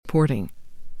reporting.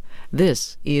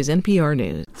 This is NPR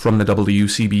News. From the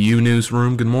WCBU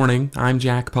Newsroom, good morning. I'm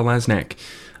Jack Palesnik.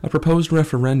 A proposed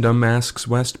referendum asks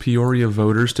West Peoria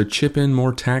voters to chip in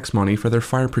more tax money for their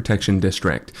fire protection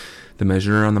district. The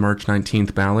measure on the March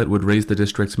 19th ballot would raise the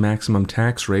district's maximum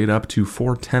tax rate up to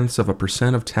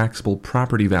 0.4% of taxable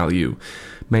property value.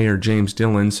 Mayor James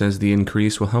Dillon says the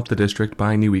increase will help the district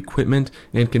buy new equipment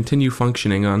and continue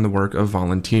functioning on the work of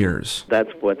volunteers.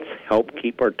 That's what's helped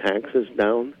keep our taxes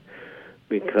down,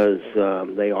 because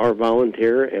they are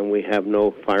volunteer and we have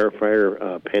no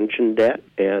firefighter pension debt.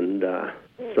 And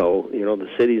so, the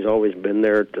city's always been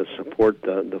there to support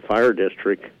the fire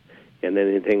district and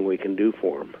anything we can do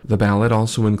for them. The ballot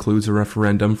also includes a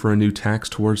referendum for a new tax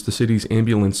towards the city's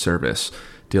ambulance service.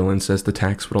 Dillon says the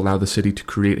tax would allow the city to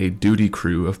create a duty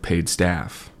crew of paid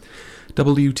staff.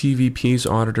 WTVP's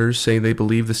auditors say they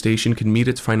believe the station can meet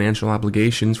its financial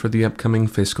obligations for the upcoming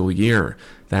fiscal year.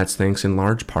 That's thanks in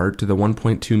large part to the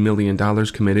 $1.2 million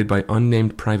committed by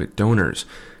unnamed private donors.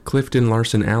 Clifton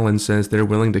Larson Allen says they're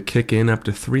willing to kick in up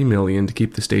to $3 million to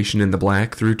keep the station in the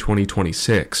black through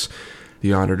 2026.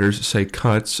 The auditors say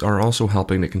cuts are also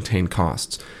helping to contain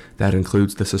costs. That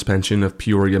includes the suspension of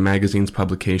Peoria Magazine's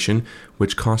publication,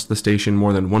 which cost the station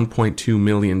more than $1.2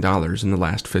 million in the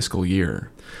last fiscal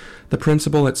year. The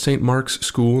principal at St. Mark's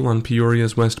School on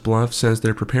Peoria's West Bluff says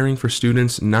they're preparing for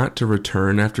students not to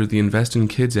return after the Invest in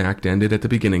Kids Act ended at the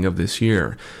beginning of this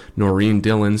year. Noreen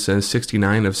Dillon says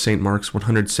 69 of St. Mark's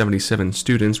 177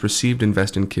 students received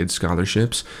Invest in Kids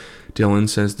scholarships. Dillon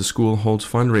says the school holds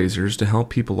fundraisers to help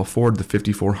people afford the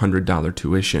 $5,400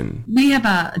 tuition. We have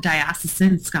a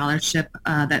diocesan scholarship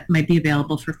that might be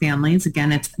available for families.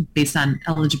 Again, it's based on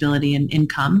eligibility and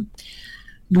income.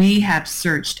 We have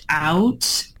searched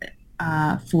out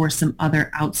for some other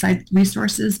outside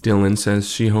resources. Dillon says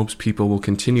she hopes people will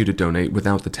continue to donate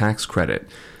without the tax credit.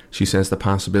 She says the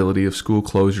possibility of school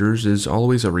closures is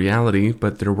always a reality,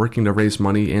 but they're working to raise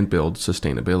money and build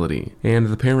sustainability. And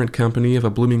the parent company of a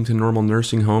Bloomington Normal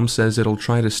nursing home says it'll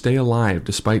try to stay alive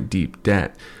despite deep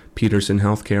debt. Peterson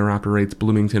Healthcare operates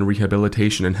Bloomington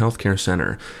Rehabilitation and Healthcare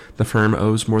Center. The firm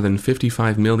owes more than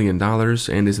 $55 million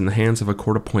and is in the hands of a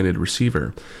court-appointed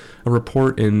receiver. A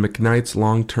report in McKnight's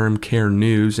Long-Term Care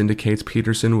News indicates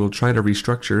Peterson will try to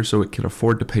restructure so it can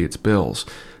afford to pay its bills.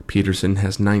 Peterson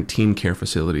has 19 care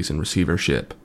facilities in receivership.